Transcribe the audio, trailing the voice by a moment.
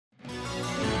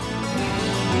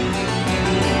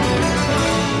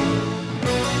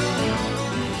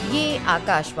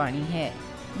आकाशवाणी है,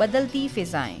 बदलती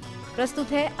फिजाएं। प्रस्तुत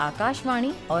है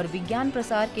आकाशवाणी और विज्ञान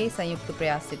प्रसार के संयुक्त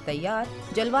प्रयास से तैयार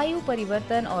जलवायु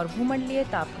परिवर्तन और भूमंडलीय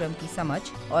तापक्रम की समझ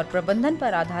और प्रबंधन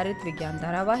पर आधारित विज्ञान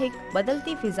धारावाहिक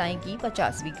बदलती फिजाएं की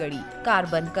 50वीं कड़ी,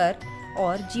 कार्बन कर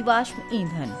और जीवाश्म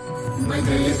ईंधन।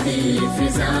 बदलती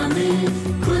फिजा में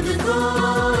खुद को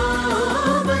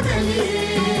बदलिए,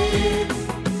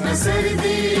 असर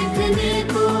देखने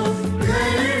को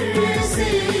घर से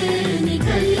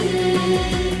निकलिए,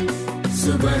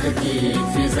 सुबह की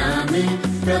फिजा में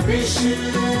तपिश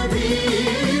भी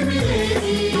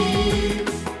मिलेगी,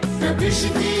 तपिश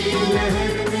की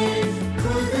लहर में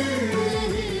खुद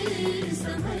ही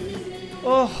संभलिए।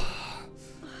 ओह,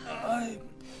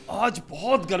 आज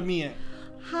बहुत गर्मी है।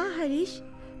 हाँ हरीश,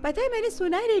 पता है मैंने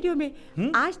सुना है रेडियो में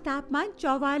आज तापमान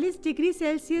 44 डिग्री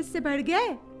सेल्सियस से बढ़ गया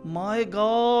है। My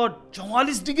God,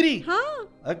 44 degree. हाँ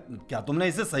क्या तुमने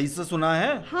इसे सही से सुना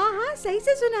है? हाँ सही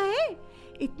से सुना है।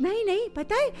 इतना ही नहीं,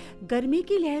 पता है गर्मी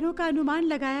की लहरों का अनुमान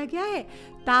लगाया गया है,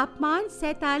 तापमान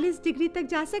 47 डिग्री तक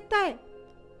जा सकता है।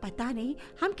 पता नहीं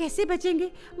हम कैसे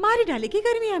बचेंगे, मारी डालेगी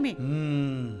गर्मी हमें।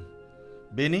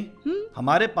 बेनी,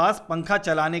 हमारे पास पंखा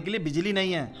चलाने के लिए बिजली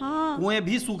नहीं है। हाँ। कुएं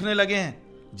भी सूखने लगे हैं,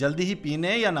 जल्दी ही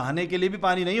पीने या नहाने के लिए भी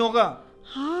पानी नहीं होगा।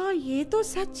 हाँ ये तो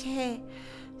सच है,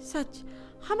 सच।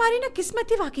 हमारी ना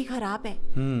किस्मत ही वाकई खराब है।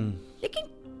 लेकिन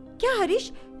क्या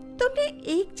हरीश, तुमने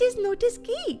एक चीज नोटिस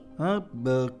की?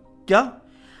 क्या?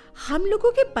 हम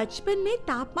लोगों के बचपन में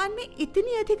तापमान में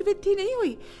इतनी अधिक वृद्धि नहीं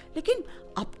हुई, लेकिन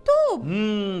अब तो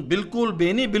बिल्कुल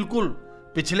बेनी, बिल्कुल।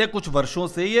 पिछले कुछ वर्षों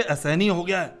से ये असहनीय हो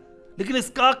गया है, लेकिन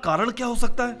इसका कारण क्या हो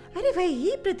सकता है? अरे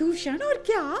वही प्रदूषण, और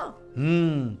क्या।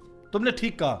 तुमने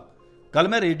ठीक कहा। कल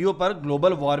मैं रेडियो पर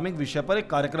ग्लोबल वार्मिंग विषय पर एक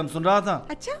कार्यक्रम सुन रहा था।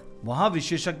 अच्छा? वहाँ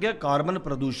विशेषज्ञ कार्बन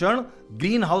प्रदूषण,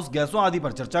 ग्रीन हाउस गैसों आदि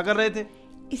पर चर्चा कर रहे थे।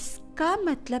 इसका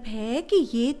मतलब है कि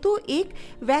ये तो एक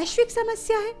वैश्विक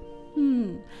समस्या है।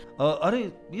 अरे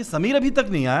ये समीर अभी तक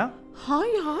नहीं आया? हाँ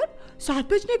यार,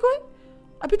 7 बजने को है,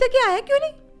 अभी तक ये आया क्यों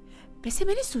नहीं? वैसे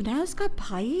मैंने सुना है उसका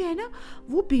भाई है ना,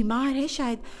 वो बीमार है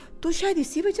शायद, तो शायद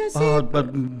इसी वजह से।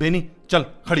 बेनी चल,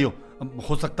 खड़ी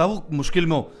हो सकता है वो मुश्किल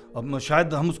में हो,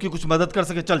 शायद हम उसकी कुछ मदद कर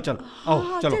सके। चल चल, आओ।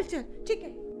 हाँ, चलो चल ठीक है।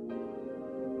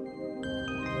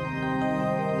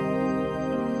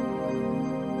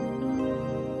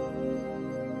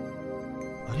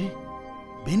 अरे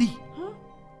बेनी, हाँ?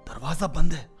 दरवाजा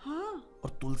बंद है। हाँ। और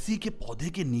तुलसी के पौधे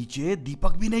के नीचे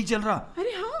दीपक भी नहीं जल रहा।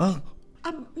 अरे हाँ।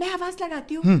 अब मैं आवाज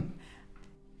लगाती हूँ।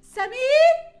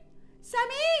 समीर,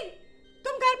 समीर,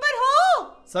 तुम घर पर हो?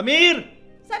 समीर,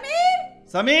 समीर,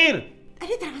 समीर।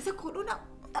 अरे दरवाजा खोलो ना।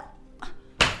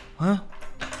 हाँ?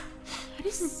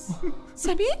 अरे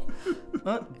समीर,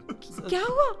 क्या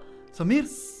हुआ? समीर,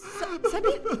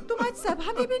 समीर, तुम आज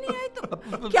सभा में भी नहीं आए तो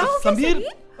क्या हो गया? समीर,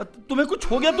 तुम्हें कुछ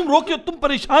हो गया? तुम रो क्यों? तुम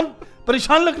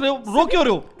परेशान लग रहे हो। रो क्यों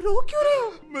रहे हो? रो क्यों रहे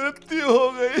हो? मृत्यु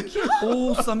हो गई।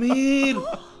 ओह समीर,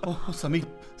 ओह समीर,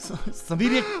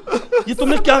 समीर, ये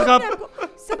तुमने क्या कहा?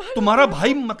 तुम्हारा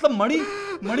भाई मतलब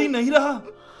मणि नहीं रहा?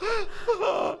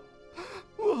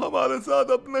 वो हमारे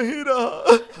साथ अब नहीं रहा।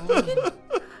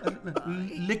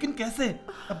 लेकिन कैसे?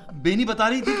 बेनी बता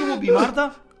रही थी कि वो बीमार था।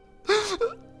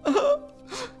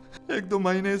 1-2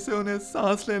 महीने से उन्हें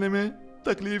सांस लेने में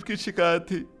तकलीफ की शिकायत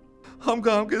थी। हम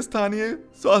गांव के स्थानीय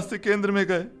स्वास्थ्य केंद्र में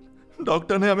गए।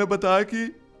 डॉक्टर ने हमें बताया कि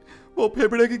वो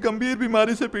फेफड़े की गंभीर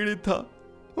बीमारी से पीड़ित था।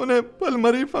 उन्हें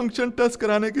पल्मोनरी फंक्शन टेस्ट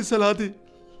कराने की सलाह दी,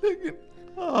 लेकिन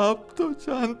आप तो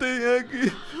जानते ही हैं कि।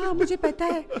 हाँ मुझे पता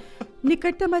है,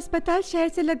 निकटतम अस्पताल शहर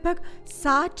से लगभग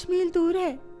 60 मील दूर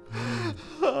है।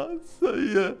 हाँ सही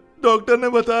है। डॉक्टर ने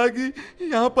बताया कि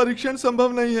यहाँ परीक्षण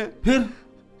संभव नहीं है। फिर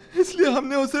इसलिए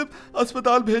हमने उसे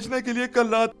अस्पताल भेजने के लिए कल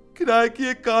रात किराए की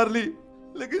एक कार ली,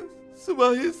 लेकिन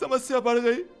सुबह ही समस्या बढ़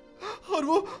गई और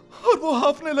वो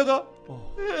हांफने लगा।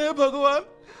 हे भगवान,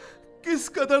 किस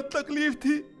कदर तकलीफ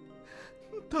थी।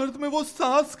 दर्द में वो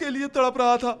सांस के लिए तड़प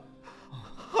रहा था।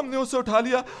 हमने उसे उठा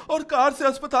लिया और कार से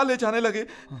अस्पताल ले जाने लगे,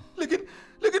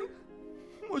 लेकिन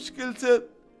मुश्किल से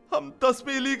हम 10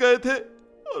 मील ही गए थे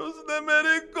और उसने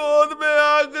मेरी गोद में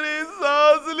आखिरी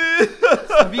सांस ली।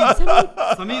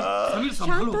 समीर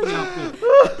संभालो अपने आप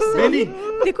को। बेनी,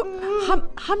 देखो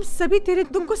हम सभी तेरे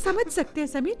दुख को समझ सकते हैं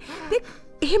समीर। देख,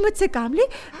 हिम्मत से काम ले,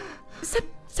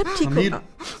 सब ठीक होगा।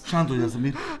 शांत हो जा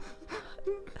समीर,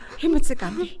 हिम्मत से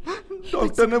काम ले।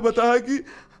 डॉक्टर ने बताया कि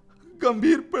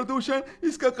गंभीर प्रदूषण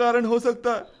इसका कारण हो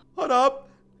सकता है। और आप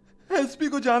एसपी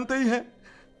को जानते ही हैं,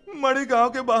 मणि गांव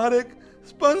के बाहर एक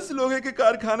स्पंज लोहे के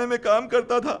कारखाने में काम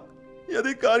करता था।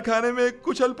 यदि कारखाने में एक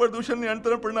कुशल प्रदूषण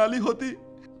नियंत्रण प्रणाली होती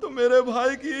तो मेरे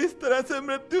भाई की इस तरह से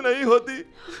मृत्यु नहीं होती।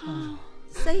 हाँ,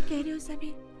 सही कह रहे हो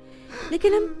समीर,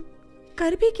 लेकिन हम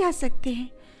कर भी क्या सकते हैं?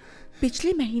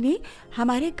 पिछले महीने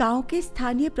हमारे गांव के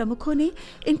स्थानीय प्रमुखों ने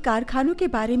इन कारखानों के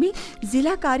बारे में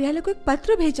जिला कार्यालय को एक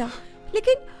पत्र भेजा,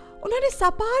 लेकिन उन्होंने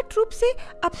सपाट रूप से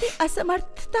अपनी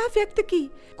असमर्थता व्यक्त की,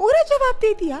 कोरा जवाब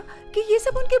दे दिया कि ये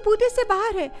सब उनके बूते से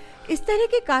बाहर है। इस तरह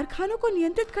के कारखानों को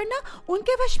नियंत्रित करना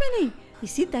उनके वश में नहीं।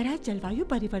 इसी तरह जलवायु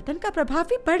परिवर्तन का प्रभाव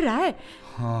भी बढ़ रहा है।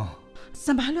 हाँ,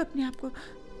 संभालो अपने आप को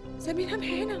समीर, हम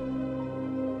है ना।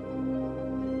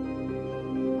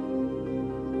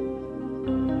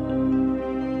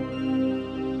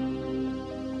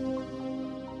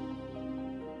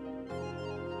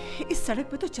 इस सड़क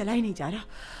पे तो चला ही नहीं जा रहा,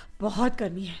 बहुत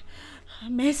गर्मी है।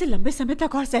 मैं इसे लंबे समय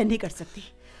तक और सहन नहीं कर सकती।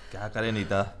 क्या करें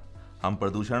नीता, हम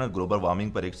प्रदूषण और ग्लोबल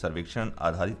वार्मिंग पर एक सर्वेक्षण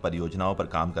आधारित परियोजनाओं पर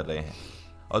काम कर रहे हैं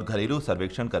और घरेलू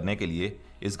सर्वेक्षण करने के लिए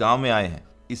इस गांव में आए हैं।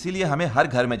 इसीलिए हमें हर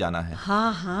घर में जाना है।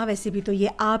 हाँ हाँ, वैसे भी तो ये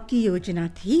आपकी योजना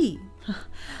थी।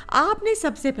 आपने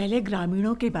सबसे पहले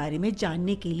ग्रामीणों के बारे में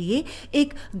जानने के लिए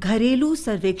एक घरेलू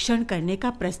सर्वेक्षण करने का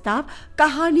प्रस्ताव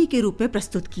कहानी के रूप में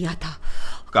प्रस्तुत किया था।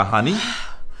 कहानी?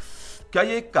 क्या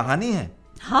ये एक कहानी है?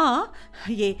 हाँ,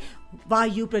 ये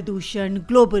वायु प्रदूषण,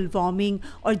 ग्लोबल वार्मिंग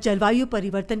और जलवायु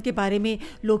परिवर्तन के बारे में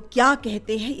लोग क्या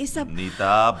कहते हैं, ये सब।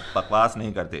 नीता, बकवास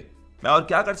नहीं करते। मैं और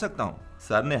क्या कर सकता हूँ?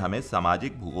 सर ने हमें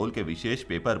सामाजिक भूगोल के विशेष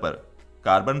पेपर पर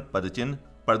कार्बन पदचिह्न,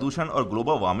 प्रदूषण और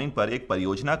ग्लोबल वार्मिंग पर एक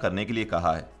परियोजना करने के लिए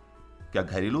कहा है। क्या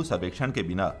घरेलू सर्वेक्षण के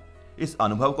बिना इस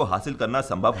अनुभव को हासिल करना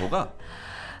संभव होगा?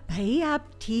 भाई,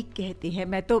 आप ठीक कहते हैं।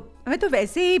 मैं तो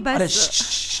वैसे ही बस। अरे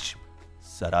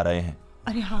सर आ रहे हैं।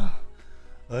 अरे हाँ।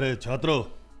 अरे छात्रों,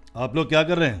 आप लोग क्या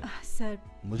कर रहे हैं? सर,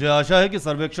 मुझे आशा है कि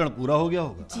सर्वेक्षण पूरा हो गया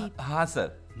होगा। जी। हाँ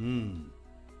सर।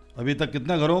 अभी तक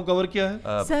कितना घरों को कवर किया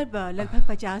है? सर, लगभग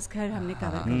 50 घर हमने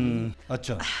कवर कर लिए।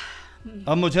 अच्छा,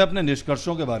 अब मुझे अपने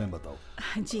निष्कर्षों के बारे में बताओ।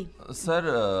 जी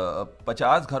सर,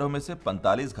 50 घरों में से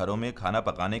 45 घरों में खाना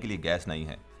पकाने के लिए गैस नहीं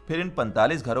है। फिर इन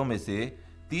 45 घरों में से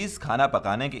 30 खाना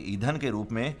पकाने के ईंधन के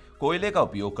रूप में कोयले का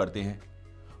उपयोग करते हैं,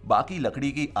 बाकी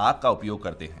लकड़ी की आग का उपयोग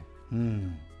करते हैं।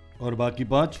 और बाकी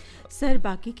 5? सर,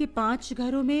 बाकी के 5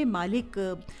 घरों में मालिक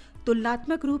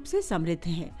तुलनात्मक रूप से समृद्ध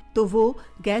हैं, तो वो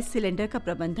गैस सिलेंडर का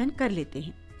प्रबंधन कर लेते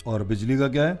हैं। और बिजली का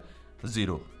क्या है?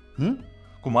 0।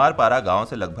 कुमारपारा गांव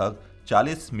से लगभग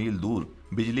 40 मील दूर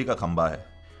बिजली का खंभा है।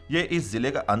 ये इस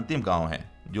जिले का अंतिम गांव है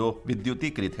जो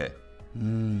विद्युतीकृत है।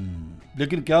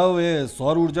 लेकिन क्या वे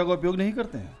सौर ऊर्जा का उपयोग नहीं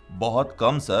करते हैं? बहुत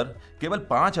कम सर। केवल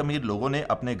 5 अमीर लोगों ने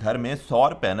अपने घर में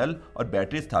सौर पैनल और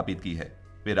बैटरी स्थापित की है।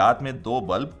 वे रात में 2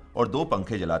 बल्ब और 2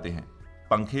 पंखे जलाते हैं।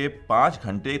 पंखे 5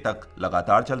 घंटे तक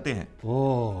लगातार चलते हैं।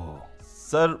 ओह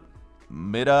सर,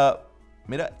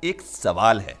 मेरा एक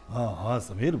सवाल है। हाँ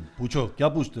समीर, पूछो, क्या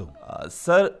पूछते हो?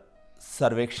 सर,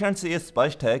 सर्वेक्षण से ये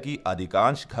स्पष्ट है कि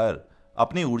अधिकांश घर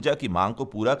अपनी ऊर्जा की मांग को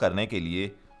पूरा करने के लिए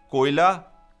कोयला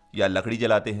या लकड़ी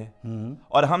जलाते हैं,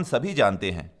 और हम सभी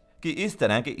जानते हैं कि इस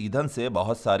तरह के ईंधन से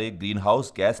बहुत सारे ग्रीन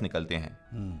हाउस गैस निकलते हैं।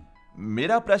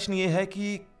 मेरा प्रश्न ये है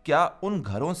कि क्या उन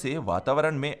घरों से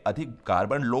वातावरण में अधिक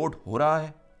कार्बन लोड हो रहा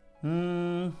है?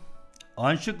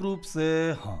 आंशिक रूप से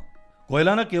हाँ।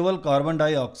 कोयला न केवल कार्बन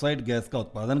डाइऑक्साइड गैस का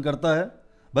उत्पादन करता है,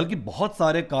 बल्कि बहुत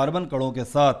सारे कार्बन कणों के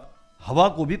साथ हवा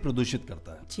को भी प्रदूषित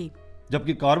करता है। जी।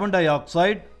 जबकि कार्बन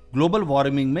डाइऑक्साइड ग्लोबल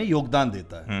वार्मिंग में योगदान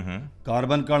देता है।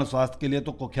 कार्बन कण स्वास्थ्य के लिए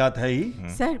तो कुख्यात है ही।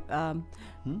 सर,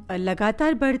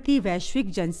 लगातार बढ़ती वैश्विक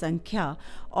जनसंख्या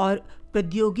और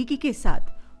प्रौद्योगिकी के साथ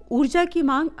ऊर्जा की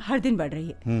मांग हर दिन बढ़ रही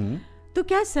है। तो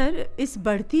क्या सर, इस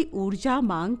बढ़ती ऊर्जा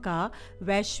मांग का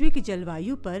वैश्विक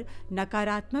जलवायु पर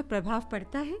नकारात्मक प्रभाव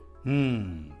पड़ता है?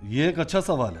 ये एक अच्छा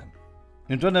सवाल है।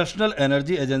 इंटरनेशनल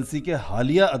एनर्जी एजेंसी के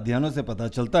हालिया अध्ययनों से पता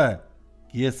चलता है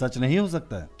कि ये सच नहीं हो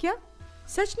सकता है। क्या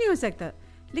सच नहीं हो सकता?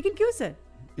 लेकिन क्यों सर?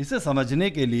 इसे समझने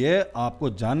के लिए आपको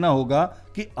जानना होगा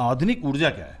कि आधुनिक ऊर्जा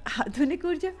क्या है। आधुनिक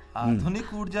ऊर्जा?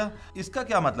 आधुनिक ऊर्जा, इसका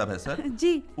क्या मतलब है सर?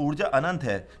 जी, ऊर्जा अनंत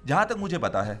है जहां तक मुझे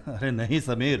पता है। अरे नहीं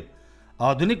समीर,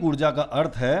 आधुनिक ऊर्जा का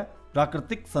अर्थ है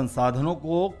प्राकृतिक संसाधनों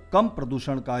को कम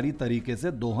प्रदूषणकारी तरीके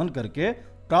से दोहन करके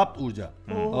प्राप्त ऊर्जा,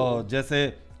 और जैसे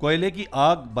कोयले की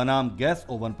आग बनाम गैस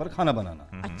ओवन पर खाना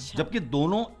बनाना। अच्छा। जबकि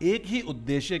दोनों एक ही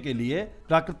उद्देश्य के लिए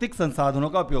प्राकृतिक संसाधनों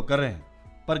का उपयोग कर रहे हैं,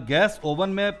 पर गैस ओवन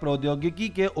में प्रौद्योगिकी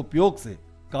के उपयोग से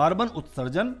कार्बन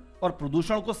उत्सर्जन और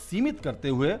प्रदूषण को सीमित करते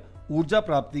हुए ऊर्जा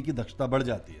प्राप्ति की दक्षता बढ़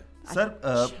जाती है। सर,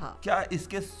 अच्छा। क्या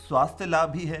इसके स्वास्थ्य लाभ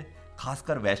भी है,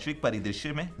 खासकर वैश्विक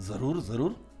परिदृश्य में?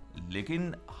 जरूर।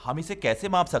 लेकिन हम इसे कैसे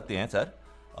माप सकते हैं सर?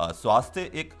 स्वास्थ्य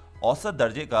एक औसत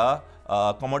दर्जे का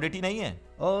कमोडिटी नहीं है।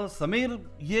 समीर,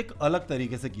 ये एक अलग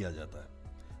तरीके से किया जाता है।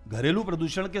 घरेलू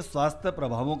प्रदूषण के स्वास्थ्य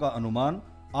प्रभावों का अनुमान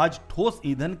आज ठोस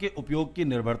ईंधन के उपयोग की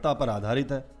निर्भरता पर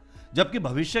आधारित है, जबकि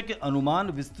भविष्य के अनुमान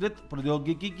विस्तृत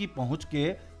प्रौद्योगिकी की पहुंच के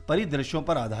परिदृश्यों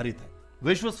पर आधारित है।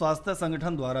 विश्व स्वास्थ्य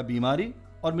संगठन द्वारा बीमारी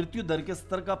और मृत्यु दर के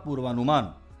स्तर का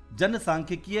पूर्वानुमान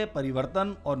जनसांख्यिकीय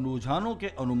परिवर्तन और रुझानों के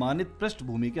अनुमानित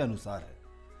पृष्ठभूमि के अनुसार है।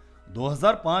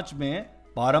 2005 में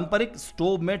पारंपरिक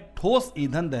स्टोव में ठोस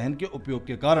ईंधन दहन के उपयोग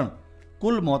के कारण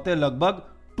कुल मौतें लगभग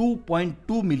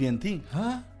 2.2 मिलियन थी।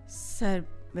 सर,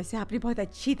 वैसे आपने बहुत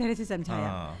अच्छी तरह से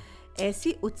समझाया।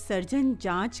 ऐसी उत्सर्जन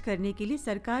जांच करने के लिए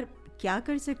सरकार क्या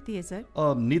कर सकती है सर?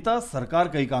 नीता, सरकार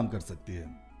कई काम कर सकती है।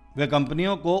 वे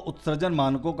कंपनियों को उत्सर्जन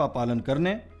मानकों का पालन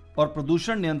करने और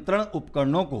प्रदूषण नियंत्रण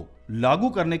उपकरणों को लागू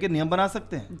करने के नियम बना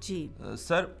सकते हैं। जी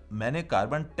सर, मैंने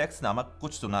कार्बन टैक्स नामक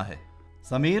कुछ सुना है।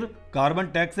 समीर, कार्बन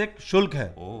टैक्स एक शुल्क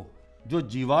है ओह, जो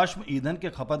जीवाश्म ईंधन के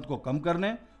खपत को कम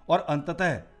करने और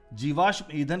अंततः जीवाश्म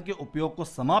ईंधन के उपयोग को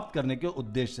समाप्त करने के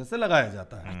उद्देश्य से लगाया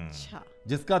जाता है। अच्छा।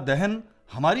 जिसका दहन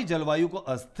हमारी जलवायु को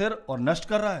अस्थिर और नष्ट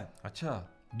कर रहा है। अच्छा।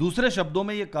 दूसरे शब्दों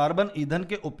में, ये कार्बन ईंधन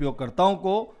के उपयोगकर्ताओं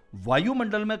को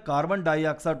वायुमंडल में कार्बन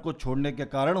डाइऑक्साइड को छोड़ने के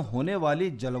कारण होने वाली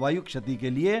जलवायु क्षति के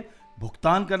लिए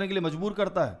भुगतान करने के लिए मजबूर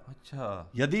करता है।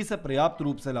 अच्छा। यदि इसे पर्याप्त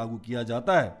रूप से लागू किया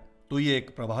जाता है तो ये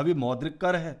एक प्रभावी मौद्रिक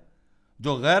कर है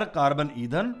जो गैर कार्बन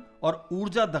ईंधन और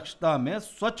ऊर्जा दक्षता में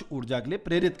स्वच्छ ऊर्जा के लिए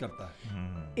प्रेरित करता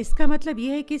है। इसका मतलब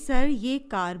यह है कि सर, ये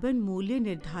कार्बन मूल्य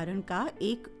निर्धारण का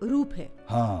एक रूप है।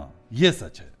 हाँ, ये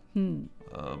सच है।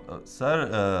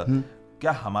 सर,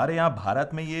 क्या हमारे यहाँ भारत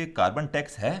में ये कार्बन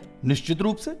टैक्स है? निश्चित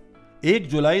रूप से। 1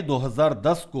 जुलाई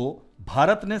 2010 को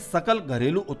भारत ने सकल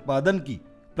घरेलू उत्पादन की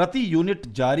प्रति यूनिट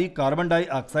जारी कार्बन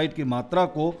डाइऑक्साइड की मात्रा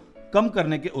को कम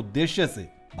करने के उद्देश्य से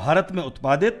भारत में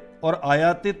उत्पादित और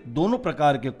आयातित दोनों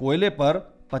प्रकार के कोयले पर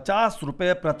 50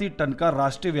 रुपए प्रति टन का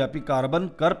राष्ट्रीय व्यापी कार्बन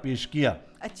कर पेश किया।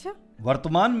 अच्छा।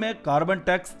 वर्तमान में कार्बन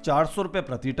टैक्स 400 रुपए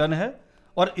प्रति टन है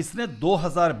और इसने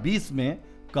 2020 में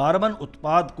कार्बन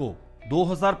उत्पाद को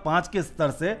 2005 के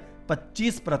स्तर से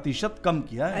 25% कम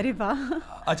किया है। अरे वाह।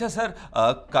 अच्छा सर,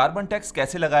 कार्बन टैक्स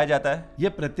कैसे लगाया जाता है? यह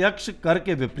प्रत्यक्ष कर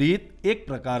के विपरीत एक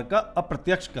प्रकार का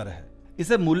अप्रत्यक्ष कर है।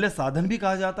 इसे मूल्य साधन भी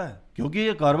कहा जाता है क्योंकि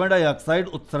यह कार्बन डाइऑक्साइड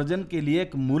उत्सर्जन के लिए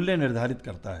एक मूल्य निर्धारित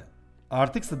करता है।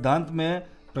 आर्थिक सिद्धांत में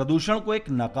प्रदूषण को एक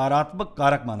नकारात्मक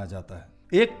कारक माना जाता है।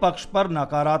 एक पक्ष पर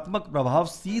नकारात्मक प्रभाव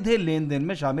सीधे लेन देन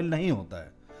में शामिल नहीं होता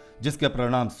है, जिसके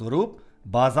परिणाम स्वरूप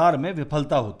बाजार में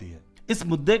विफलता होती है। इस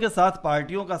मुद्दे के साथ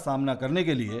पार्टियों का सामना करने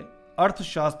के लिए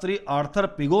अर्थशास्त्री आर्थर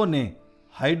पिगो ने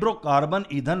हाइड्रोकार्बन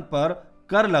ईंधन पर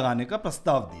कर लगाने का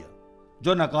प्रस्ताव दिया,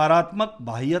 जो नकारात्मक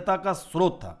बाह्यता का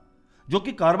स्रोत था, जो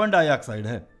कि कार्बन डाइऑक्साइड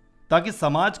है, ताकि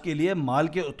समाज के लिए माल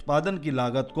के उत्पादन की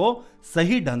लागत को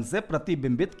सही ढंग से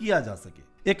प्रतिबिंबित किया जा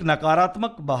सके। एक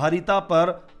नकारात्मक बाहरीता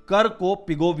पर कर को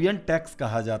पिगोवियन टैक्स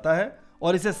कहा जाता है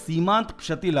और इसे सीमांत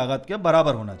क्षति लागत के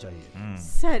बराबर होना चाहिए।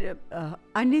 सर,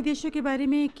 अन्य देशों के बारे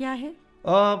में क्या है?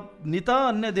 नीता,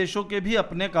 अन्य देशों के भी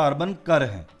अपने कार्बन कर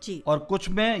हैं जी। और कुछ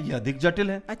में यह अधिक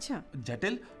जटिल है। अच्छा।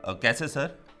 जटिल कैसे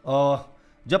सर?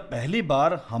 जब पहली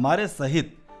बार हमारे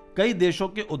सहित कई देशों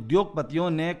के उद्योगपतियों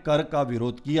ने कर का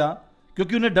विरोध किया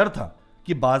क्योंकि उन्हें डर था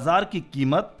कि बाजार की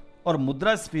कीमत और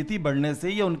मुद्रास्फीति बढ़ने से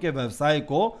यह उनके व्यवसाय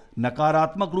को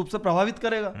नकारात्मक रूप से प्रभावित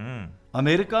करेगा।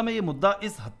 अमेरिका में यह मुद्दा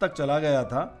इस हद तक चला गया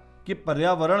था कि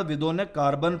पर्यावरणविदों ने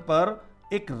कार्बन पर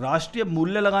एक राष्ट्रीय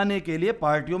मूल्य लगाने के लिए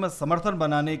पार्टियों में समर्थन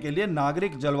बनाने के लिए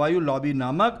नागरिक जलवायु लॉबी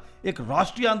नामक एक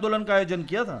राष्ट्रीय आंदोलन का आयोजन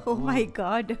किया था। Oh my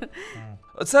God.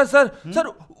 सर,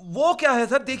 वो क्या है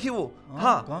सर? देखिए वो।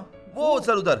 कहाँ? वो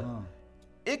सर उधर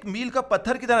एक मील का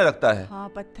पत्थर की तरह लगता है। हाँ,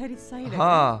 पत्थर इस साइड है।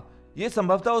 हाँ, ये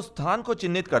संभवतः उस स्थान को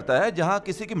चिन्हित करता है जहाँ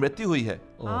किसी की मृत्यु हुई है।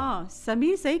 हाँ,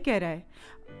 समीर सही कह रहा है।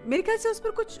 मेरे ख्याल से उस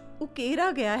पर कुछ उकेरा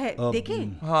गया है।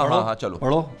 देखें। हाँ, चलो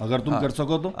पढ़ो अगर तुम कर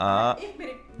सको तो। एक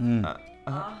मिनट।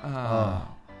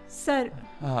 सर,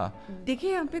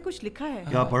 देखिए यहाँ पे कुछ लिखा है।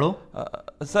 क्या पढ़ो?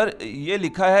 सर, ये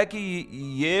लिखा है कि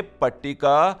ये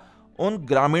पट्टिका उन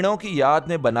ग्रामीणों की याद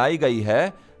में बनाई गई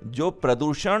है जो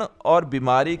प्रदूषण और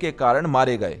बीमारी के कारण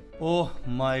मारे गए। ओह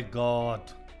माय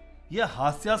गॉड, यह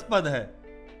हास्यास्पद है।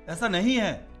 ऐसा नहीं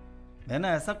है, मैंने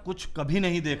ऐसा कुछ कभी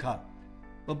नहीं देखा।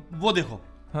 वो देखो,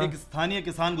 एक स्थानीय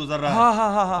किसान गुजर रहा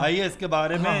है। आइए इसके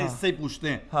बारे में इससे ही पूछते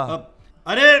हैं।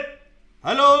 अरे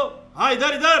हेलो, हाँ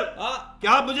इधर इधर,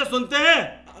 क्या आप मुझे सुनते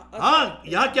हैं? हाँ,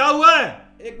 यहाँ क्या हुआ है?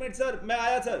 एक मिनट सर, मैं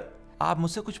आया सर। आप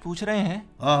मुझसे कुछ पूछ रहे हैं?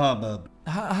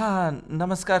 हाँ,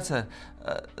 नमस्कार सर।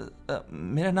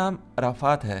 मेरा नाम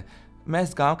रफात है, मैं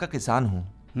इस गांव का किसान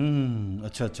हूँ।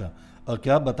 अच्छा।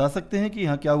 क्या आप बता सकते हैं कि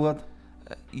यहाँ क्या हुआ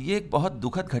था? ये एक बहुत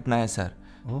दुखद घटना है सर।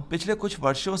 पिछले कुछ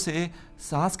वर्षों से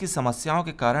सांस की समस्याओं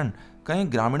के कारण कई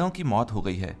ग्रामीणों की मौत हो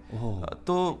गई है।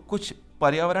 तो कुछ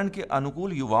पर्यावरण के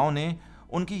अनुकूल युवाओं ने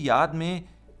उनकी याद में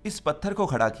इस पत्थर को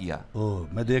खड़ा किया।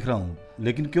 मैं देख रहा हूँ,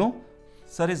 लेकिन क्यों?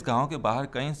 सर, इस गांव के बाहर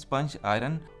कई स्पंज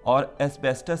आयरन और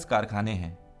एस्बेस्टस कारखाने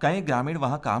हैं। कई ग्रामीण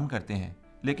वहां काम करते हैं।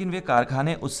 लेकिन वे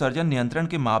कारखाने उत्सर्जन नियंत्रण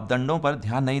के मापदंडों पर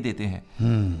ध्यान नहीं देते हैं।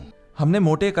 हमने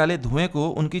मोटे काले धुएं को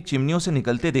उनकी चिमनियों से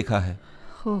निकलते देखा है।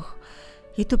 ओह,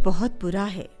 ये तो बहुत बुरा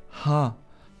है। हाँ,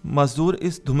 मजदूर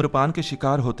इस धूम्रपान के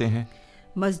शिकार होते हैं।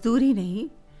 मजदूर ही नहीं,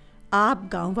 आप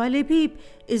गांव वाले भी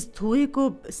इस धुएं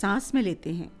को सांस में लेते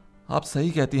हैं। आप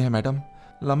सही कहती हैं मैडम।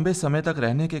 लंबे समय तक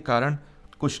रहने के कारण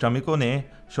कुछ श्रमिकों ने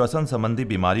श्वसन संबंधी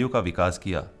बीमारियों का विकास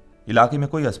किया। इलाके में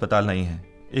कोई अस्पताल नहीं है।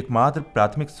 एकमात्र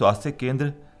प्राथमिक स्वास्थ्य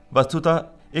केंद्र वस्तुतः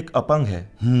एक अपंग है।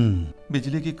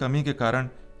 बिजली की कमी के कारण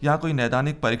यहाँ कोई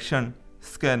नैदानिक परीक्षण,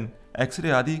 स्कैन,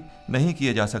 एक्सरे आदि नहीं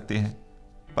किए जा सकते हैं।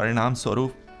 परिणाम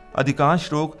स्वरूप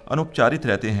अधिकांश रोग अनुपचारित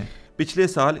रहते हैं। पिछले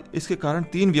साल इसके कारण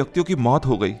 3 व्यक्तियों की मौत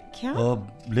हो गई। क्या?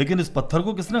 लेकिन इस पत्थर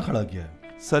को किसने खड़ा किया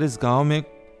है? सर, इस गांव में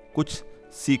कुछ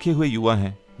सीखे हुए युवा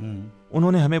हैं।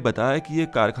 उन्होंने हमें बताया कि ये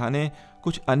कारखाने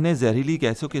कुछ अन्य जहरीली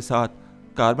गैसों के साथ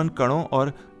कार्बन कणों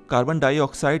और कार्बन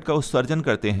डाइऑक्साइड का उत्सर्जन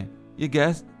करते हैं। ये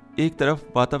गैस एक तरफ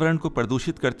वातावरण को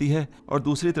प्रदूषित करती है और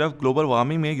दूसरी तरफ ग्लोबल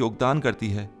वार्मिंग में योगदान करती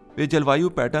है। वे जलवायु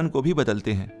पैटर्न को भी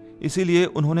बदलते हैं। इसीलिए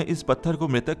उन्होंने इस पत्थर को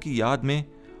मृतक की याद में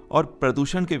और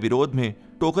प्रदूषण के विरोध में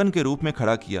टोकन के रूप में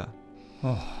खड़ा किया।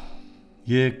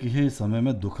 ये एक ही समय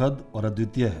में दुखद और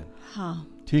अद्वितीय है। हाँ,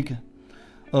 ठीक है,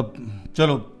 अब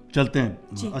चलो चलते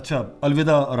हैं। अच्छा,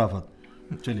 अलविदा राफत।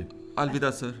 चलिए। अलविदा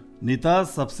सर। नीता,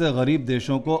 सबसे गरीब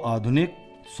देशों को आधुनिक,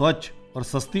 स्वच्छ और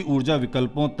सस्ती ऊर्जा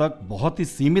विकल्पों तक बहुत ही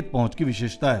सीमित पहुंच की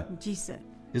विशेषता है। जी सर।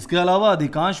 इसके अलावा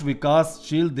अधिकांश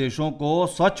विकासशील देशों को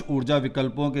स्वच्छ ऊर्जा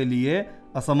विकल्पों के लिए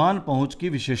असमान पहुंच की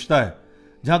विशेषता है,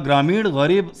 जहां ग्रामीण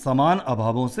गरीब समान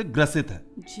अभावों से ग्रसित है।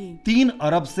 जी। 3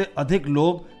 अरब से अधिक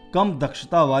लोग कम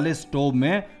दक्षता वाले स्टोव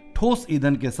में ठोस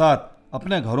ईंधन के साथ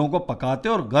अपने घरों को पकाते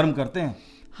और गर्म करते हैं।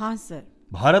 हाँ सर।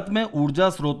 भारत में ऊर्जा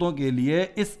स्रोतों के लिए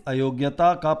इस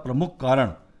अयोग्यता का प्रमुख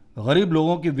कारण गरीब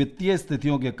लोगों की वित्तीय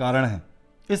स्थितियों के कारण है।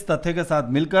 इस तथ्य के साथ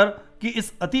मिलकर कि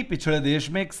इस अति पिछड़े देश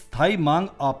में एक स्थायी मांग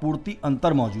आपूर्ति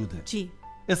अंतर मौजूद है। जी।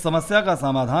 इस समस्या का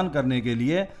समाधान करने के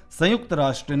लिए संयुक्त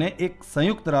राष्ट्र ने एक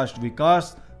संयुक्त राष्ट्र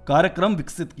विकास कार्यक्रम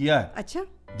विकसित किया है। अच्छा।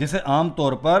 जिसे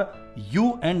आमतौर पर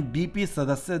UNDP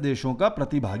सदस्य देशों का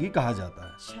प्रतिभागी कहा जाता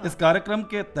है। अच्छा। इस कार्यक्रम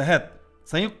के तहत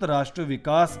संयुक्त राष्ट्र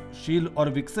विकासशील और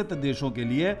विकसित देशों के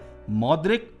लिए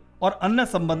मौद्रिक और अन्य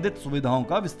संबंधित सुविधाओं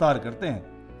का विस्तार करते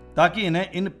हैं ताकि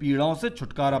इन्हें इन पीड़ाओं से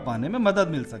छुटकारा पाने में मदद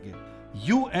मिल सके।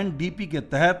 UNDP के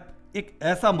तहत एक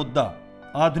ऐसा मुद्दा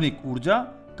आधुनिक ऊर्जा,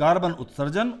 कार्बन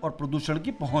उत्सर्जन और प्रदूषण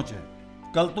की पहुंच है।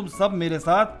 कल तुम सब मेरे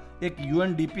साथ एक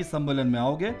UNDP सम्मेलन में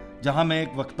आओगे जहां मैं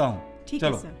एक वक्ता हूं। ठीक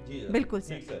है सर। बिल्कुल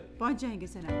सर, पहुंच जाएंगे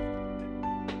सर।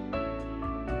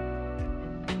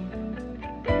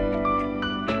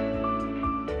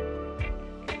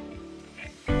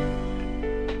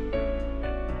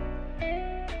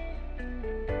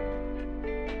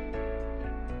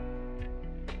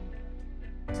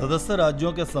 सदस्य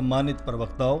राज्यों के सम्मानित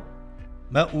प्रवक्ताओं,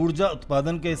 मैं ऊर्जा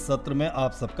उत्पादन के इस सत्र में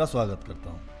आप सबका स्वागत करता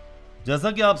हूं।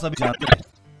 जैसा कि आप सभी जानते हैं,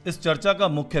 इस चर्चा का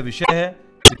मुख्य विषय है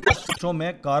देशों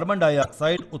में कार्बन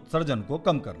डाइऑक्साइड उत्सर्जन को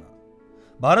कम करना।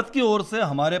 भारत की ओर से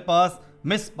हमारे पास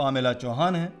मिस पामेला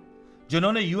चौहान हैं,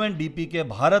 जिन्होंने UNDP के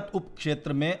भारत उप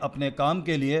क्षेत्र में अपने काम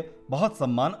के लिए बहुत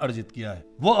सम्मान अर्जित किया है।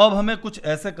 वो अब हमें कुछ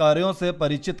ऐसे कार्यों से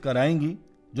परिचित कराएंगी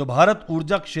जो भारत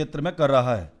ऊर्जा क्षेत्र में कर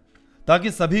रहा है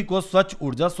ताकि सभी को स्वच्छ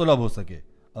ऊर्जा सुलभ हो सके।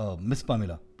 Miss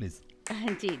Pamela, please.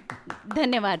 जी,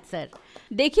 धन्यवाद सर।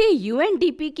 देखिए,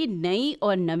 UNDP की नई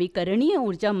और नवीकरणीय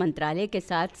ऊर्जा मंत्रालय के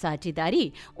साथ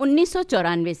साझेदारी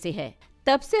 1994 से है।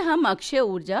 तब से हम अक्षय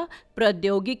ऊर्जा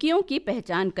प्रौद्योगिकियों की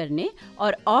पहचान करने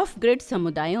और ऑफ ग्रिड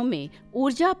समुदायों में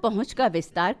ऊर्जा पहुंच का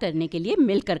विस्तार करने के लिए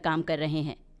मिलकर काम कर रहे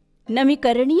हैं।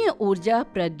 नवीकरणीय ऊर्जा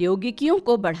प्रौद्योगिकियों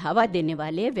को बढ़ावा देने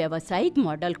वाले व्यावसायिक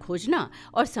मॉडल खोजना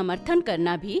और समर्थन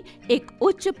करना भी एक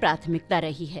उच्च प्राथमिकता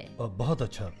रही है। बहुत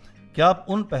अच्छा। क्या आप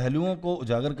उन पहलुओं को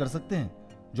उजागर कर सकते हैं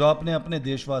जो आपने अपने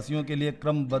देशवासियों के लिए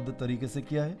क्रमबद्ध तरीके से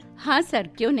किया है? हाँ सर,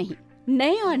 क्यों नहीं।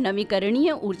 नए और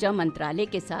नवीकरणीय ऊर्जा मंत्रालय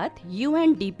के साथ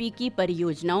UNDP की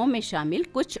परियोजनाओं में शामिल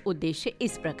कुछ उद्देश्य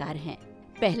इस प्रकार हैं।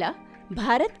 पहला,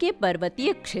 भारत के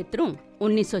पर्वतीय क्षेत्रों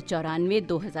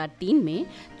 1994-2003 में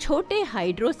छोटे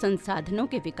हाइड्रो संसाधनों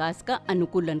के विकास का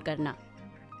अनुकूलन करना।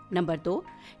 नंबर 2,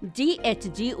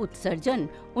 GHG उत्सर्जन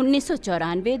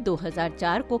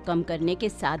 1994-2004 को कम करने के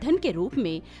साधन के रूप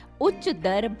में उच्च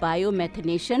दर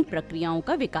बायोमेथनेशन प्रक्रियाओं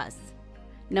का विकास।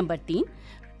 नंबर 3,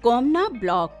 कोमना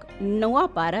ब्लॉक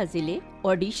नोआपारा जिले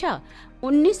ओडिशा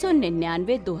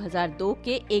 1999-2002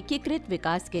 के एकीकृत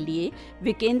विकास के लिए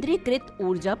विकेंद्रीकृत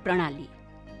ऊर्जा प्रणाली।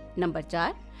 नंबर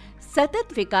 4,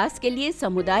 सतत विकास के लिए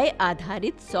समुदाय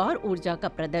आधारित सौर ऊर्जा का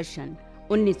प्रदर्शन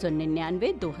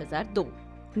 1999-2002।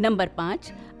 नंबर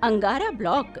 5, अंगारा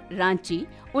ब्लॉक रांची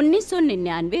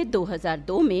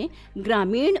 1999-2002 में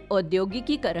ग्रामीण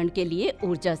औद्योगिकीकरण के लिए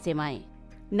ऊर्जा सेवाएं।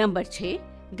 नंबर 6,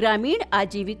 ग्रामीण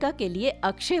आजीविका के लिए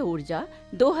अक्षय ऊर्जा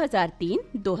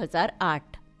 2003-2008।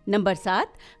 Number 7,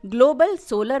 global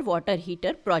solar water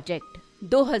heater project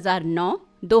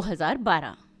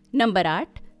 2009-2012। Number 8,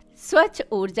 स्वच्छ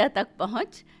ऊर्जा तक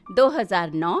पहुंच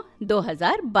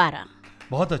 2009-2012।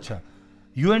 बहुत अच्छा।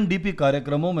 यूएनडीपी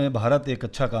कार्यक्रमों में भारत एक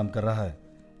अच्छा काम कर रहा है।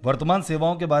 वर्तमान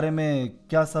सेवाओं के बारे में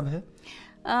क्या सब है?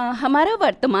 हमारा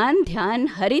वर्तमान ध्यान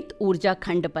हरित ऊर्जा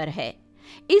खंड पर है।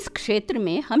 इस क्षेत्र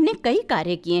में हमने कई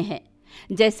कार्य किए हैं,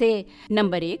 जैसे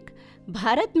नंबर 1,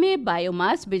 भारत में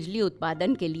बायोमास बिजली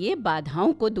उत्पादन के लिए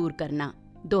बाधाओं को दूर करना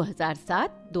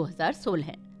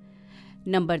 2007-2016।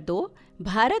 नंबर 2,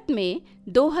 भारत में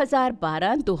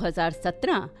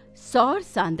 2012-2017 सौर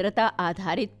सांद्रता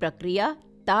आधारित प्रक्रिया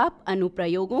ताप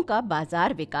अनुप्रयोगों का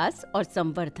बाजार विकास और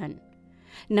संवर्धन।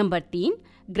 नंबर 3,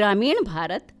 ग्रामीण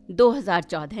भारत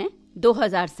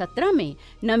 2014-2017 में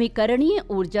नवीकरणीय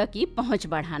ऊर्जा की पहुंच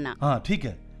बढ़ाना। हाँ ठीक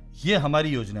है, ये हमारी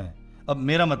योजना है। अब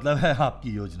मेरा मतलब है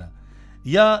आपकी योजना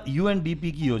या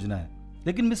यूएनडीपी की योजना है।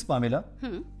 लेकिन मिस पामेला,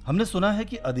 हमने सुना है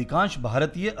कि अधिकांश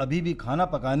भारतीय अभी भी खाना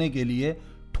पकाने के लिए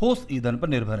ठोस ईंधन पर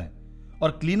निर्भर हैं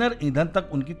और क्लीनर ईंधन तक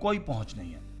उनकी कोई पहुंच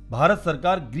नहीं है। भारत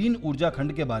सरकार ग्रीन ऊर्जा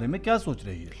खंड के बारे में क्या सोच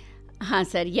रही है? हाँ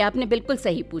सर, ये आपने बिल्कुल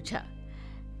सही पूछा।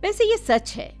 वैसे ये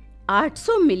सच है,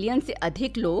 800 मिलियन से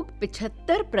अधिक लोग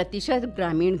 75%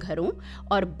 ग्रामीण घरों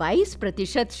और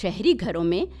 22% शहरी घरों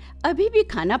में अभी भी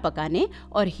खाना पकाने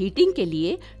और हीटिंग के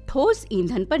लिए ठोस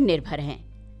ईंधन पर निर्भर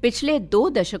हैं। पिछले 2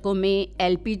 दशकों में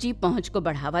एलपीजी पहुंच को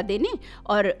बढ़ावा देने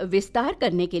और विस्तार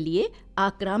करने के लिए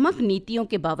आक्रामक नीतियों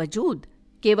के बावजूद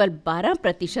केवल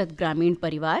 12% ग्रामीण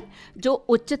परिवार जो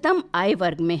उच्चतम आय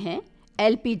वर्ग में हैं,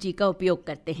 एलपीजी का उपयोग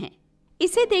करते हैं।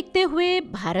 इसे देखते हुए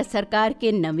भारत सरकार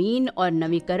के नवीन और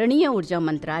नवीकरणीय ऊर्जा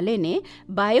मंत्रालय ने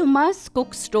बायोमास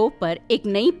कुक स्टोव पर एक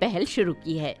नई पहल शुरू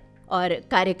की है और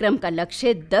कार्यक्रम का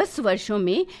लक्ष्य 10 वर्षों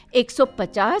में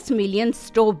 150 मिलियन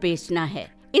स्टोव बेचना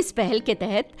है। इस पहल के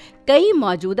तहत कई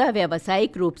मौजूदा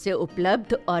व्यावसायिक रूप से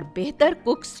उपलब्ध और बेहतर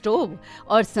कुक स्टोव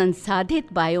और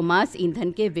संसाधित बायोमास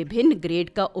ईंधन के विभिन्न ग्रेड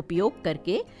का उपयोग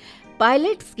करके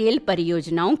पायलट स्केल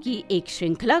परियोजनाओं की एक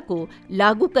श्रृंखला को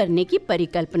लागू करने की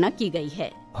परिकल्पना की गई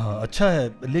है। हाँ, अच्छा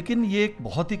है, लेकिन ये एक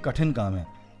बहुत ही कठिन काम है।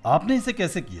 आपने इसे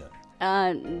कैसे किया?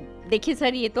 देखिए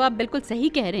सर, ये तो आप बिल्कुल सही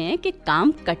कह रहे हैं कि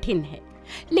काम कठिन है,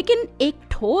 लेकिन एक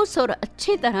ठोस और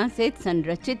अच्छी तरह से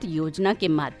संरचित योजना के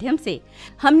माध्यम से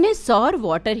हमने सौर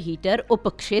वाटर हीटर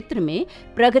उपक्षेत्र में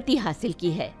प्रगति हासिल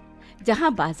की है,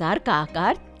 जहां बाजार का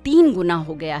आकार 3 गुना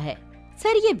हो गया है।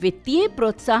 सर, ये वित्तीय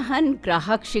प्रोत्साहन,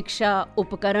 ग्राहक शिक्षा,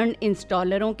 उपकरण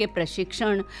इंस्टॉलरों के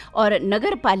प्रशिक्षण और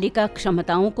नगर पालिका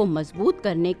क्षमताओं को मजबूत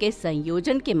करने के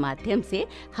संयोजन के माध्यम से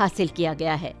हासिल किया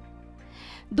गया है।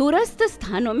 दूरस्थ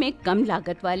स्थानों में कम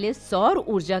लागत वाले सौर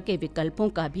ऊर्जा के विकल्पों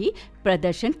का भी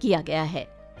प्रदर्शन किया गया है।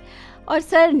 और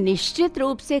सर, निश्चित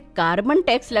रूप से कार्बन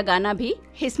टैक्स लगाना भी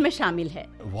इसमें शामिल है।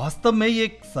 वास्तव में ये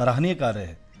एक सराहनीय कार्य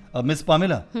है। अब मिस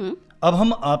पामेला, अब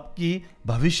हम आपकी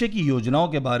भविष्य की योजनाओं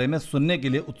के बारे में सुनने के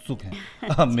लिए उत्सुक हैं।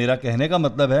 अब मेरा कहने का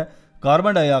मतलब है,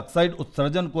 कार्बन डाइऑक्साइड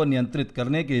उत्सर्जन को नियंत्रित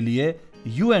करने के लिए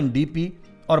यूएनडीपी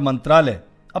और मंत्रालय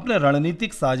अपने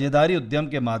रणनीतिक साझेदारी उद्यम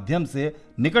के माध्यम से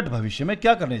निकट भविष्य में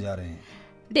क्या करने जा रहे हैं?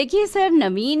 देखिए सर,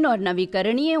 नवीन और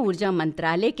नवीकरणीय ऊर्जा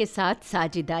मंत्रालय के साथ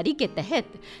साझेदारी के तहत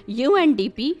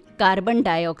यूएनडीपी कार्बन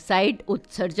डाइऑक्साइड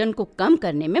उत्सर्जन को कम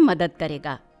करने में मदद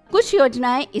करेगा। कुछ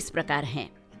योजनाएं इस प्रकार हैं।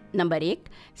 नंबर 1,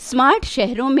 स्मार्ट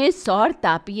शहरों में सौर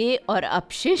तापीय और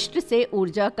अपशिष्ट से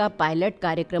ऊर्जा का पायलट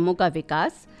कार्यक्रमों का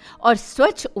विकास और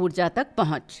स्वच्छ ऊर्जा तक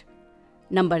पहुंच।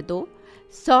 नंबर 2,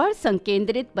 सौर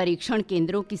संकेंद्रित परीक्षण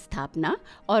केंद्रों की स्थापना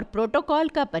और प्रोटोकॉल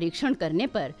का परीक्षण करने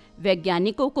पर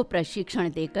वैज्ञानिकों को प्रशिक्षण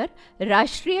देकर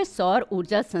राष्ट्रीय सौर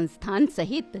ऊर्जा संस्थान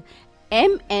सहित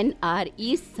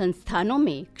MNRE संस्थानों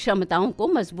में क्षमताओं को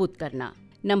मजबूत करना।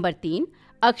 नंबर 3,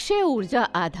 अक्षय ऊर्जा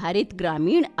आधारित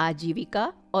ग्रामीण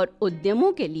आजीविका और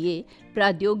उद्यमों के लिए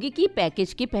प्रौद्योगिकी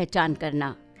पैकेज की पहचान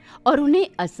करना और उन्हें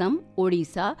असम,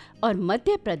 ओडिशा और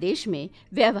मध्य प्रदेश में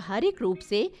व्यवहारिक रूप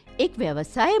से एक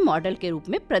व्यवसाय मॉडल के रूप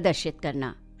में प्रदर्शित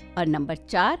करना। और नंबर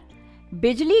 4,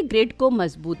 बिजली ग्रिड को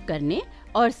मजबूत करने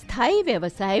और स्थायी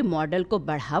व्यवसाय मॉडल को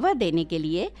बढ़ावा देने के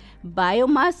लिए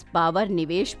बायोमास पावर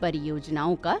निवेश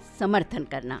परियोजनाओं का समर्थन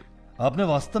करना। आपने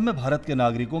वास्तव में भारत के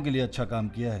नागरिकों के लिए अच्छा काम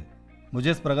किया है।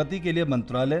 मुझे इस प्रगति के लिए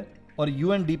मंत्रालय और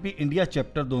यूएनडीपी इंडिया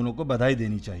चैप्टर दोनों को बधाई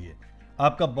देनी चाहिए।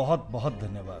 आपका बहुत बहुत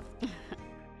धन्यवाद।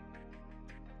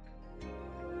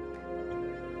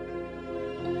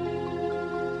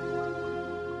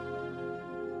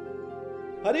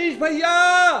 हरीश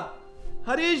भैया,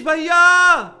 हरीश भैया,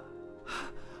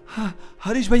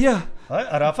 हरीश भैया, हाय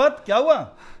अराफत, क्या हुआ?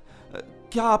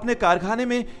 क्या आपने कारखाने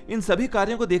में इन सभी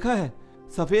कार्यों को देखा है?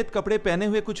 सफेद कपड़े पहने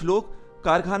हुए कुछ लोग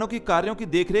कारखानों की कार्यों की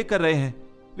देखरेख कर रहे हैं।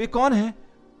 वे कौन हैं?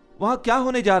 वहाँ क्या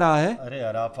होने जा रहा है? अरे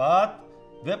अराफत,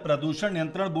 वे प्रदूषण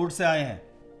नियंत्रण बोर्ड से आए हैं।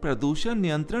 प्रदूषण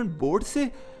नियंत्रण बोर्ड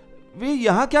से? वे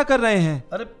यहाँ क्या कर रहे हैं?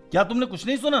 अरे क्या तुमने कुछ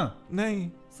नहीं सुना? नहीं।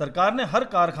 सरकार ने हर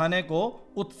कारखाने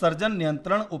को उत्सर्जन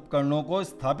नियंत्रण उपकरणों को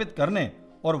स्थापित करने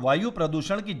और वायु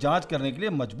प्रदूषण की जांच करने के लिए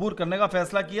मजबूर करने का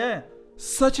फैसला किया है।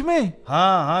 सच में?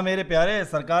 हाँ हाँ मेरे प्यारे,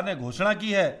 सरकार ने घोषणा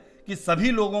की है कि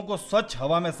सभी लोगों को स्वच्छ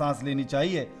हवा में सांस लेनी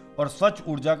चाहिए और स्वच्छ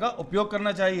ऊर्जा का उपयोग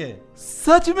करना चाहिए।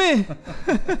 सच में?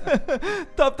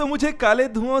 तब तो मुझे काले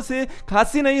धुओं से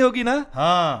खांसी नहीं होगी ना?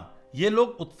 हाँ, ये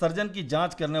लोग उत्सर्जन की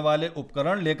जांच करने वाले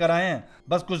उपकरण लेकर आए हैं।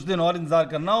 बस कुछ दिन और इंतजार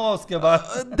करना होगा, उसके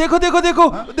बाद। देखो देखो देखो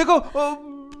देखो,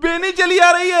 बेनी चली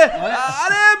आ रही है।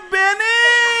 अरे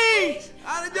बेनी,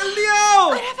 अरे जल्दी आओ।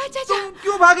 अरे चाचा, तुम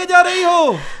क्यों भागे जा रही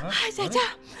हो? चाचा,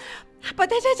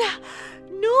 पता है चाचा,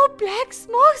 no black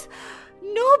smokes,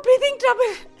 know breathing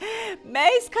trouble.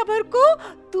 मैं इस खबर को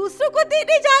दूसरों को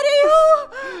देने जा रही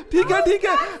हूँ। ठीक है ठीक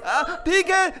है ठीक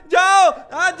है, जाओ,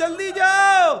 जल्दी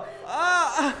जाओ।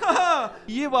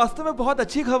 ये वास्तव में बहुत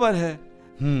अच्छी खबर है।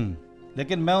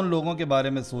 लेकिन मैं उन लोगों के बारे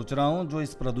में सोच रहा हूँ जो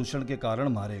इस प्रदूषण के कारण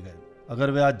मारे गए।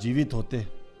 अगर वे आज जीवित होते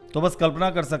तो बस कल्पना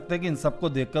कर सकते हैं कि इन सबको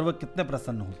देखकर वे कितने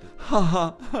प्रसन्न होते।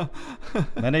 हाँ।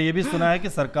 मैंने ये भी सुना है कि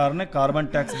सरकार ने कार्बन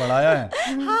टैक्स बढ़ाया है।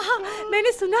 हाँ,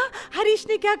 मैंने सुना हरीश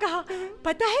ने क्या कहा।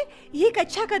 पता है, ये एक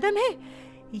अच्छा कदम है।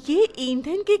 ये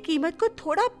ईंधन की कीमत को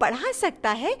थोड़ा बढ़ा सकता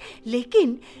है,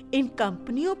 लेकिन इन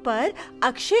कंपनियों पर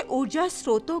अक्षय ऊर्जा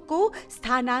स्रोतों को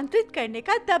स्थानांतरित करने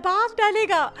का दबाव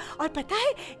डालेगा। और पता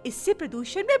है, इससे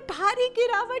प्रदूषण में भारी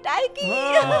गिरावट आएगी।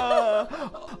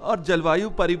 और जलवायु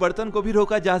परिवर्तन को भी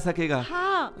रोका जा सकेगा।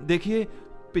 हाँ। देखिए,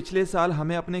 पिछले साल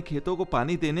हमें अपने खेतों को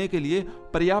पानी देने के लिए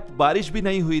पर्याप्त बारिश भी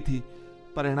नहीं हुई थी।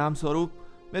 परिणाम स्वरूप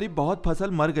मेरी बहुत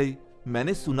फसल मर गई।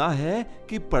 मैंने सुना है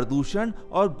कि प्रदूषण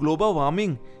और ग्लोबल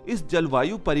वार्मिंग इस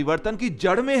जलवायु परिवर्तन की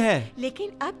जड़ में है।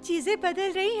 लेकिन अब चीजें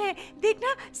बदल रही हैं।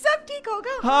 देखना, सब ठीक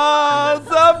होगा। हाँ,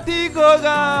 सब ठीक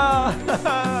होगा।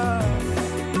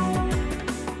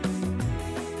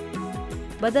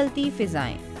 बदलती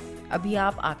फिजाएं। अभी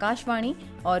आप आकाशवाणी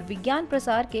और विज्ञान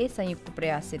प्रसार के संयुक्त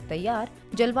प्रयास से तैयार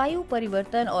जलवायु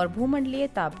परिवर्तन और भूमंडलीय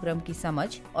तापक्रम की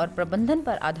समझ और प्रबंधन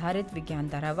पर आधारित विज्ञान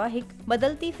धारावाहिक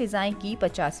बदलती फिजाएं की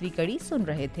 50वीं कड़ी सुन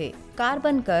रहे थे।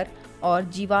 कार्बन कर और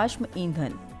जीवाश्म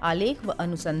ईंधन, आलेख व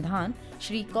अनुसंधान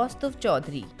श्री कौस्तुभ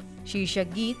चौधरी। शीर्षक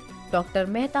गीत डॉक्टर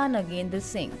मेहता नगेंद्र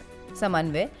सिंह।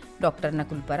 समन्वय डॉक्टर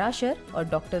नकुल पराशर और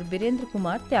डॉक्टर बीरेंद्र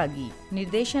कुमार त्यागी।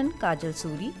 निर्देशन काजल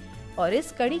सूरी। और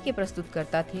इस कड़ी के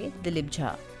प्रस्तुतकर्ता थे दिलीप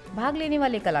झा। भाग लेने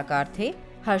वाले कलाकार थे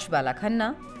हर्ष बाला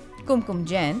खन्ना, कुमकुम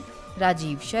जैन,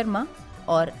 राजीव शर्मा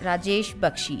और राजेश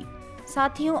बख्शी।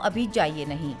 साथियों, अभी जाइए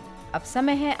नहीं, अब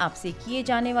समय है आपसे किए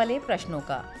जाने वाले प्रश्नों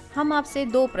का। हम आपसे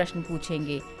 2 प्रश्न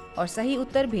पूछेंगे और सही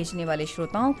उत्तर भेजने वाले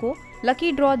श्रोताओं को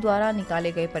लकी ड्रॉ द्वारा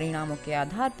निकाले गए परिणामों के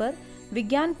आधार पर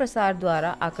विज्ञान प्रसार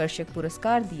द्वारा आकर्षक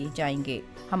पुरस्कार दिए जाएंगे।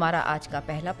 हमारा आज का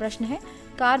पहला प्रश्न है,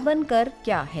 कार्बन कर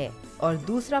क्या है? और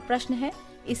दूसरा प्रश्न है,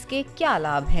 इसके क्या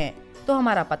लाभ हैं? तो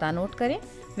हमारा पता नोट करें।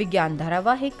 विज्ञान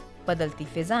धारावाहिक बदलती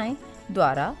फिजाएं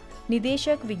द्वारा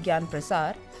निदेशक विज्ञान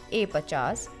प्रसार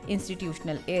A50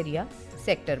 institutional area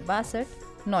sector 62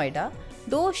 Noida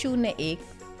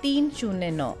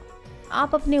 201309।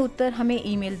 आप अपने उत्तर हमें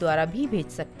ईमेल द्वारा भी भेज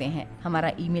सकते हैं।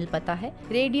 हमारा ईमेल पता है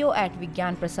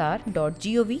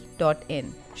radio@vigyanprasar.gov.in।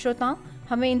 श्रोताओं,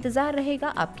 हमें इंतजार रहेगा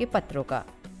आपके पत्रों का।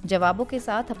 जवाबों के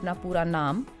साथ अपना पूरा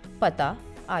नाम, पता,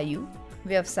 आयु,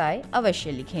 व्यवसाय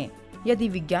अवश्य लिखें। यदि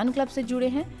विज्ञान क्लब से जुड़े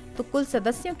हैं तो कुल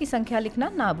सदस्यों की संख्या लिखना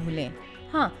ना भूलें।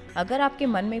 हाँ, अगर आपके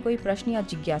मन में कोई प्रश्न या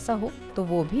जिज्ञासा हो तो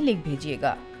वो भी लिख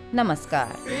भेजिएगा। नमस्कार।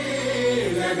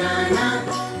 लगाना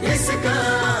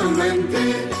इसका मंत्र,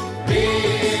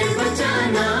 पेड़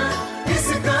बचाना